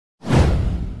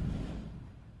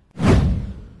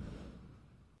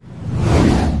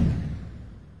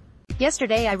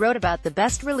Yesterday I wrote about the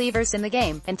best relievers in the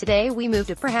game, and today we move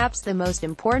to perhaps the most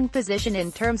important position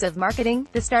in terms of marketing,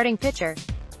 the starting pitcher.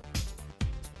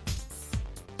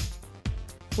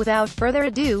 Without further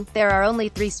ado, there are only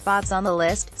 3 spots on the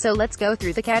list, so let's go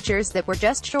through the catchers that were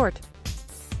just short.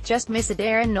 Just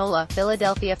MissedAaron Nola,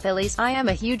 Philadelphia Phillies. I am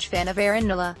a huge fan of Aaron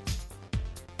Nola.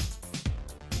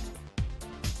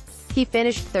 He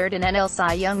finished third in NL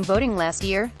Cy Young voting last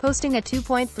year, posting a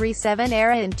 2.37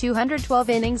 ERA in 212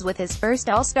 innings with his first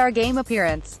All-Star Game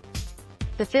appearance.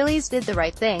 The Phillies did the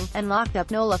right thing, and locked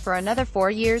up Nola for another 4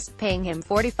 years, paying him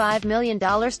 $45 million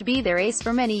to be their ace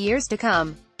for many years to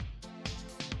come.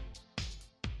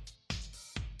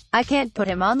 I can't put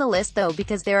him on the list though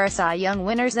because there are Cy Young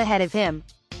winners ahead of him.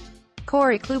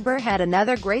 Corey Kluber had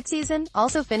another great season,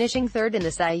 also finishing third in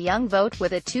the Cy Young vote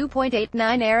with a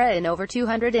 2.89 ERA in over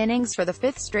 200 innings for the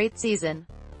 5th straight season.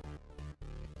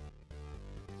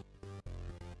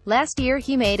 Last year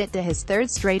he made it to his 3rd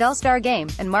straight All-Star Game,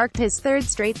 and marked his 3rd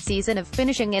straight season of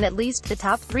finishing in at least the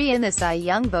top 3 in the Cy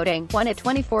Young voting, one at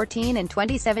 2014 and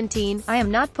 2017. I am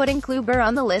not putting Kluber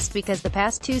on the list because the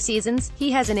past 2 seasons,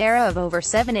 he has an ERA of over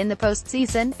 7 in the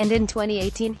postseason, and in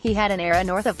 2018, he had an ERA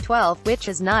north of 12, which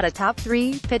is not a top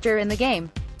 3 pitcher in the game.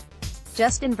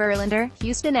 Justin Verlander,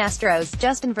 Houston Astros.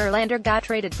 Justin Verlander got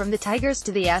traded from the Tigers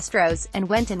to the Astros, and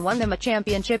went and won them a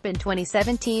championship in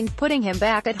 2017, putting him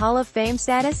back at Hall of Fame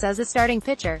status as a starting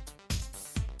pitcher.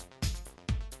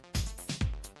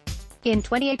 In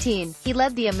 2018, he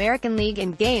led the American League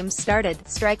in games started,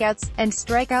 strikeouts, and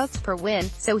strikeouts per win,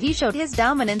 so he showed his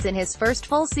dominance in his first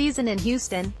full season in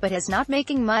Houston, but is not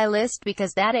making my list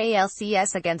because that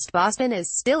ALCS against Boston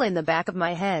is still in the back of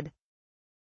my head.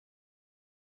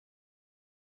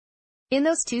 In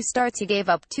those 2 starts he gave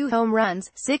up 2 home runs,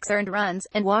 6 earned runs,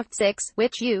 and walked 6,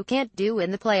 which you can't do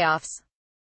in the playoffs.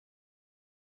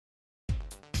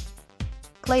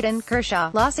 Clayton Kershaw,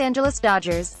 Los Angeles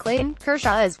Dodgers. Clayton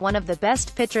Kershaw is one of the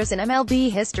best pitchers in MLB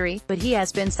history, but he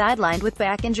has been sidelined with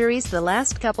back injuries the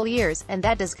last couple years, and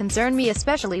that does concern me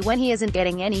especially when he isn't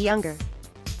getting any younger.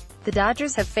 The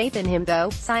Dodgers have faith in him though,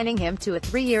 signing him to a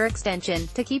 3-year extension,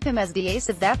 to keep him as the ace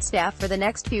of that staff for the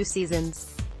next few seasons.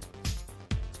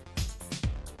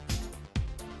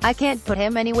 I can't put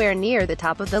him anywhere near the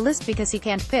top of the list because he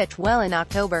can't pitch well in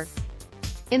October.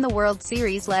 In the World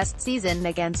Series last season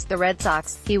against the Red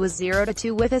Sox, he was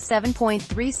 0-2 with a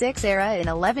 7.36 ERA in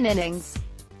 11 innings.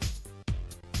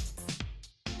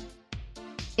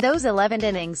 In those 11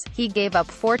 innings, he gave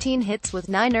up 14 hits with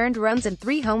 9 earned runs and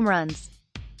 3 home runs.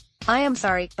 I am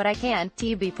sorry, but I can't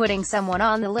be putting someone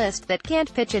on the list that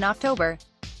can't pitch in October.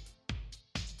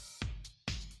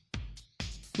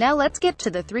 Now let's get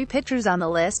to the 3 pitchers on the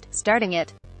list, starting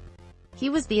it. He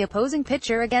was the opposing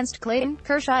pitcher against Clayton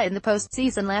Kershaw in the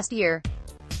postseason last year.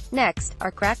 Next,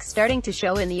 are cracks starting to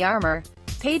show in the armor?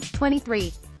 Page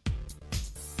 23.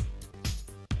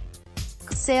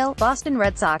 Sale, Boston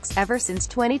Red Sox. Ever since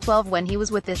 2012 when he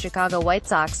was with the Chicago White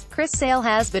Sox, Chris Sale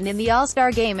has been in the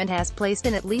All-Star Game and has placed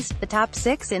in at least the top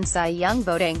 6 in Cy Young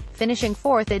voting, finishing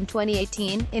 4th in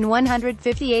 2018. In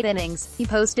 158 innings, he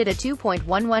posted a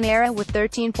 2.11 ERA with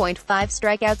 13.5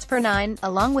 strikeouts per 9,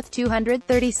 along with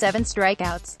 237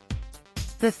 strikeouts.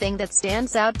 The thing that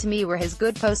stands out to me were his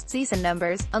good postseason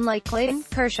numbers, unlike Clayton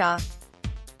Kershaw.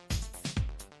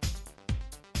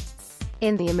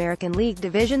 In the American League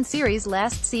Division Series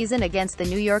last season against the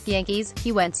New York Yankees,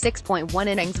 he went 6.1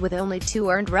 innings with only 2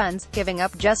 earned runs, giving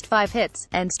up just 5 hits,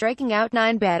 and striking out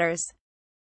 9 batters.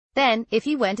 Then, if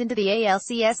he went into the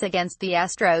ALCS against the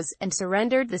Astros, and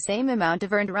surrendered the same amount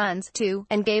of earned runs, 2,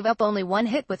 and gave up only 1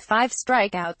 hit with 5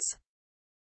 strikeouts.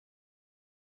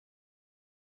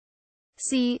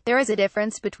 See, there is a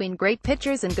difference between great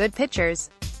pitchers and good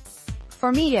pitchers.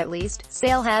 For me at least,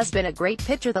 Sale has been a great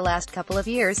pitcher the last couple of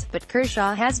years, but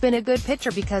Kershaw has been a good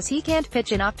pitcher because he can't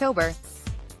pitch in October.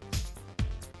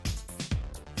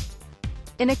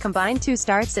 In a combined 2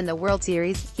 starts in the World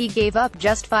Series, he gave up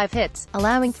just 5 hits,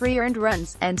 allowing 3 earned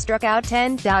runs, and struck out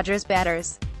 10 Dodgers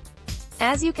batters.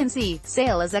 As you can see,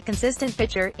 Sale is a consistent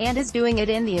pitcher, and is doing it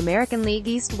in the American League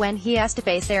East when he has to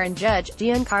face Aaron Judge,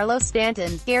 Giancarlo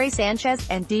Stanton, Gary Sanchez,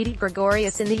 and Didi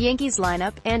Gregorius in the Yankees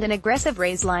lineup, and an aggressive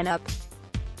Rays lineup.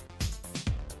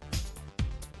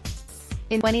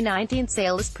 In 2019,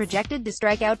 Sale is projected to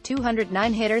strike out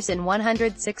 209 hitters in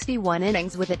 161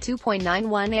 innings with a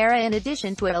 2.91 ERA in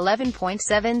addition to 11.7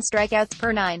 strikeouts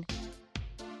per 9.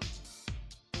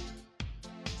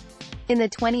 In the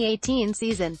 2018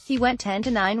 season, he went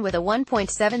 10-9 with a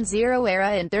 1.70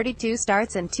 ERA in 32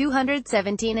 starts and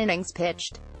 217 innings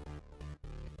pitched.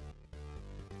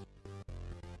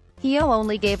 He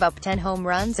only gave up 10 home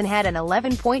runs and had an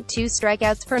 11.2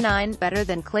 strikeouts per 9, better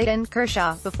than Clayton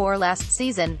Kershaw. Before last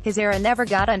season, his ERA never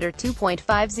got under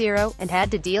 2.50, and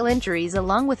had to deal injuries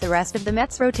along with the rest of the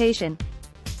Mets rotation.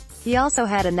 He also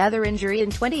had another injury in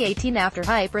 2018 after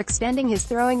hyperextending his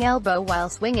throwing elbow while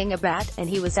swinging a bat, and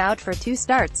he was out for 2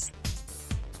 starts.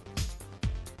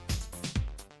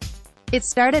 It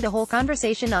started a whole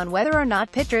conversation on whether or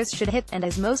not pitchers should hit, and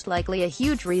is most likely a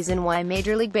huge reason why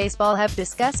Major League Baseball have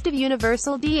discussed a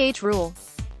universal DH rule.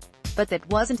 But that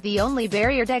wasn't the only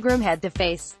barrier deGrom had to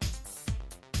face.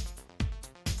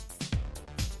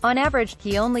 On average,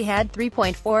 he only had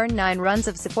 3.49 runs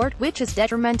of support, which is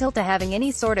detrimental to having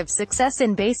any sort of success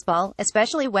in baseball,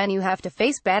 especially when you have to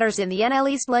face batters in the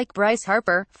NL East like Bryce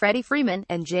Harper, Freddie Freeman,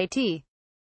 and JT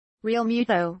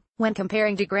Realmuto. When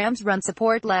comparing deGrom's run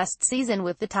support last season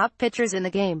with the top pitchers in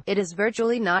the game, it is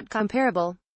virtually not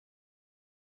comparable.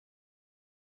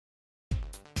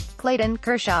 Clayton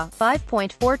Kershaw,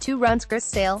 5.42 runs. Chris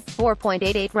Sale,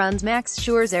 4.88 runs. Max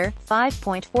Scherzer,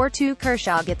 5.42.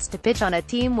 Kershaw gets to pitch on a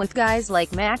team with guys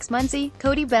like Max Muncy,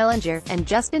 Cody Bellinger, and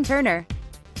Justin Turner.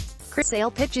 Chris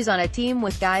Sale pitches on a team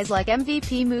with guys like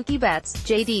MVP Mookie Betts,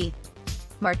 J.D.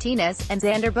 Martinez, and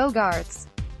Xander Bogaerts.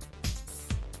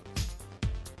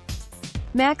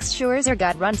 Max Scherzer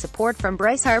got run support from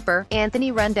Bryce Harper,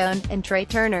 Anthony Rendon, and Trey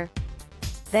Turner.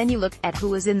 Then you look at who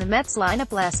was in the Mets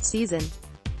lineup last season.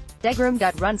 deGrom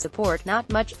got run support, not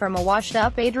much, from a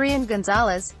washed-up Adrian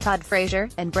Gonzalez, Todd Frazier,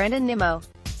 and Brandon Nimmo.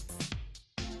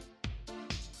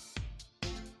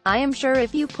 I am sure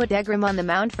if you put deGrom on the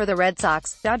mound for the Red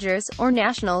Sox, Dodgers, or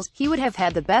Nationals, he would have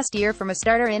had the best year from a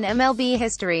starter in MLB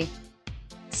history.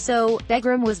 So,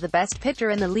 deGrom was the best pitcher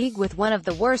in the league with one of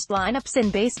the worst lineups in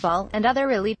baseball, and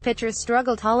other elite pitchers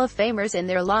struggled Hall of Famers in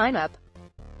their lineup.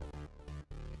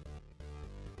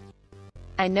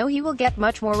 I know he will get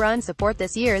much more run support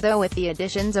this year though, with the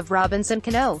additions of Robinson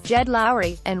Cano, Jed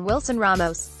Lowry, and Wilson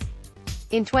Ramos.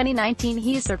 In 2019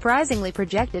 he is surprisingly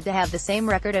projected to have the same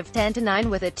record of 10-9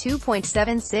 with a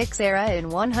 2.76 ERA in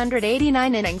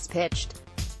 189 innings pitched.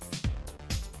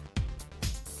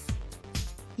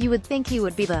 You would think he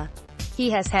would be the. He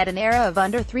has had an ERA of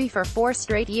under 3 for 4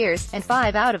 straight years, and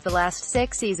 5 out of the last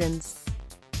 6 seasons.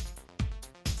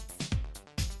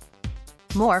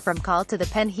 More from call to the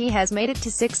pen, he has made it to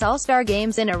 6 All-Star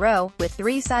games in a row, with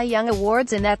 3 Cy Young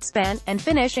Awards in that span, and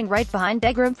finishing right behind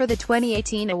deGrom for the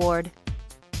 2018 award.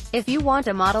 If you want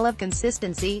a model of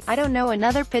consistency, I don't know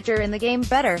another pitcher in the game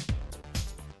better.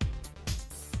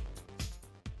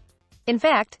 In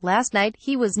fact, last night,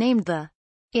 he was named the.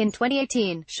 In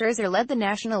 2018, Scherzer led the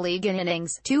National League in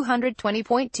innings,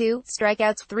 220.2,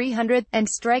 strikeouts 300, and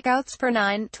strikeouts per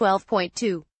 9,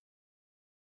 12.2.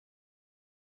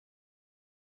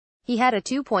 He had a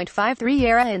 2.53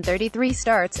 ERA in 33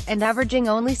 starts, and averaging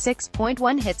only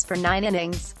 6.1 hits per 9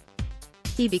 innings.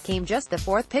 He became just the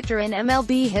 4th pitcher in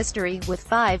MLB history, with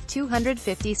 5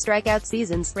 250 strikeout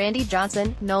seasons. Randy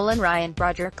Johnson, Nolan Ryan,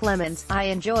 Roger Clemens. I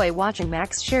enjoy watching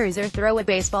Max Scherzer throw a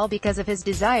baseball because of his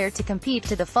desire to compete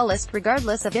to the fullest,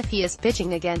 regardless of if he is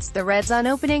pitching against the Reds on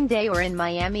opening day or in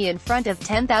Miami in front of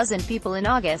 10,000 people in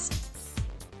August.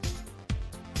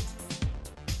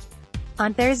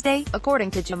 On Thursday,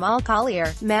 according to Jamal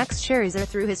Collier, Max Scherzer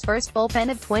threw his first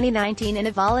bullpen of 2019 in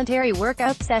a voluntary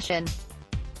workout session.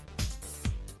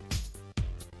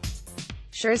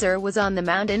 Scherzer was on the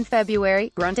mound in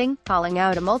February, grunting, calling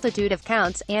out a multitude of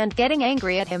counts, and getting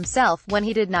angry at himself when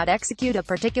he did not execute a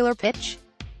particular pitch.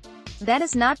 That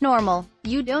is not normal.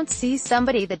 You don't see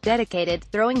somebody that dedicated,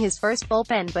 throwing his first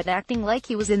bullpen but acting like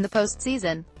he was in the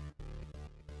postseason.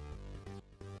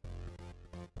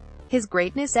 His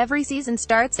greatness every season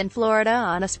starts in Florida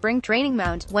on a spring training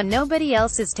mound, when nobody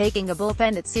else is taking a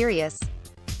bullpen at serious.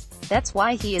 That's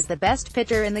why he is the best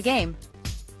pitcher in the game.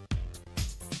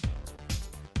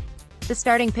 The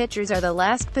starting pitchers are the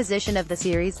last position of the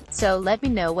series, so let me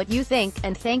know what you think,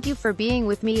 and thank you for being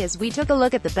with me as we took a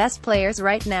look at the best players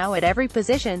right now at every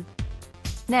position.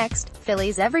 Next,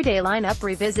 Phillies Everyday Lineup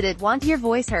Revisited. Want your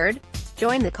voice heard?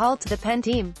 Join the Call to the Pen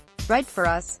team. Write for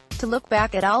us. To look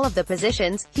back at all of the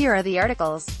positions, here are the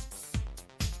articles.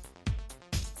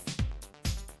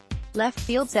 Left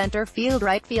field, center field,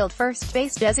 right field, first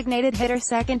base, designated hitter,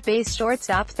 second base,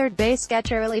 shortstop, third base,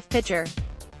 catcher, relief pitcher.